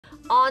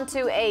On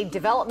to a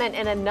development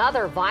in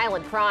another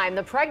violent crime.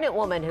 The pregnant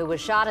woman who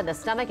was shot in the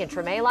stomach in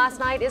Treme last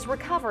night is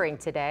recovering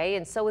today,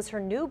 and so is her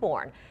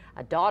newborn,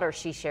 a daughter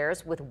she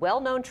shares with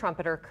well-known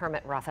trumpeter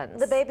Kermit Ruffin.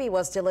 The baby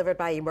was delivered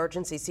by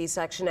emergency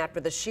C-section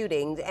after the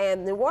shooting,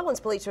 and New Orleans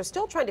police are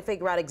still trying to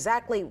figure out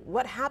exactly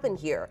what happened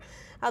here.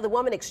 The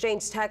woman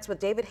exchanged texts with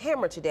David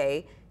Hammer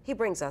today. He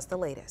brings us the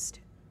latest.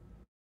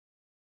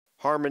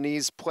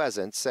 Harmony's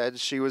Pleasant said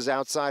she was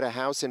outside a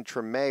house in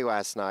Treme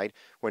last night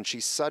when she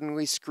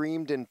suddenly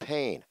screamed in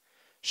pain.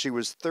 She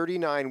was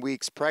 39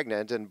 weeks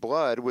pregnant and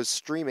blood was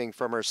streaming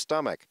from her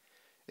stomach.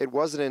 It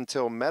wasn't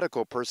until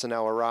medical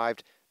personnel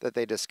arrived that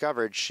they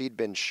discovered she'd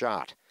been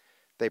shot.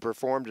 They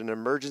performed an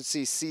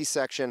emergency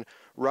C-section,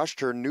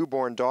 rushed her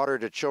newborn daughter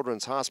to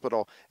Children's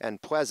Hospital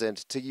and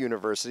Pleasant to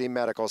University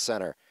Medical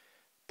Center.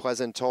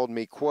 Pleasant told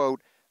me,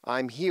 quote,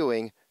 "I'm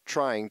healing,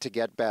 trying to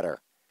get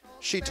better."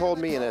 She told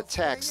me in a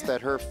text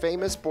that her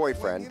famous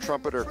boyfriend,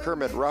 Trumpeter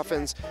Kermit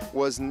Ruffins,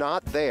 was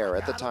not there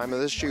at the time of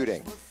the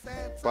shooting.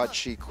 But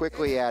she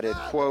quickly added,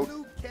 quote,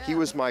 "He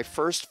was my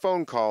first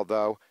phone call,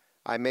 though.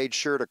 I made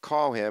sure to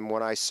call him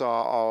when I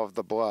saw all of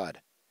the blood."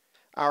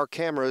 Our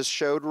cameras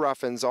showed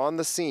Ruffins on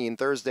the scene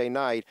Thursday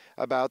night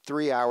about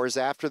 3 hours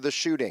after the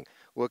shooting,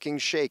 looking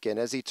shaken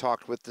as he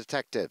talked with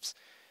detectives.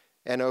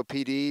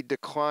 NOPD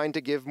declined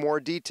to give more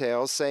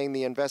details, saying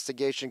the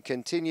investigation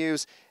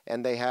continues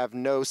and they have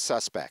no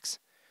suspects.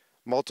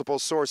 Multiple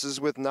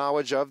sources with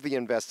knowledge of the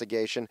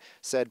investigation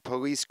said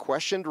police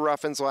questioned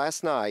Ruffins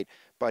last night,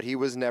 but he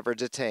was never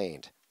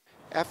detained.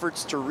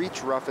 Efforts to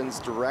reach Ruffins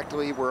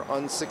directly were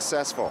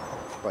unsuccessful,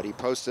 but he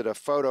posted a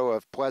photo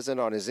of Pleasant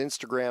on his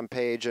Instagram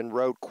page and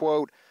wrote,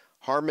 quote,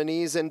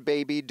 "Harmony's and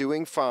baby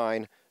doing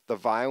fine. The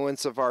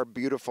violence of our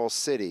beautiful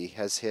city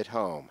has hit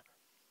home."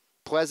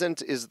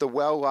 Pleasant is the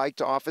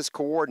well-liked office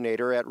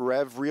coordinator at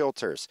Rev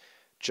Realtors.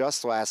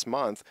 Just last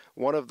month,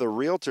 one of the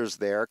realtors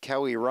there,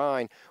 Kelly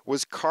Ryan,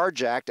 was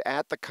carjacked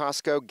at the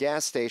Costco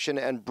gas station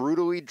and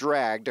brutally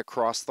dragged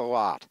across the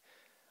lot.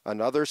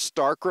 Another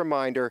stark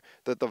reminder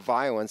that the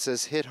violence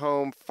has hit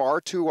home far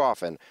too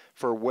often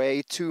for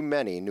way too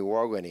many New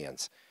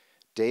Orleanians.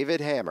 David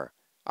Hammer,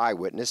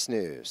 Eyewitness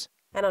News.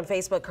 And on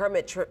Facebook,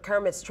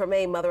 Kermit's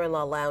Treme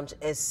Mother-in-Law Lounge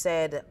is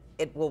said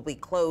it will be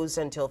closed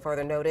until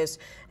further notice.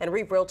 And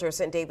Reeve Realtor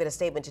sent David a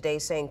statement today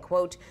saying,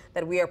 quote,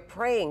 that we are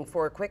praying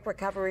for a quick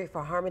recovery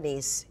for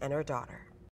Harmony's and her daughter.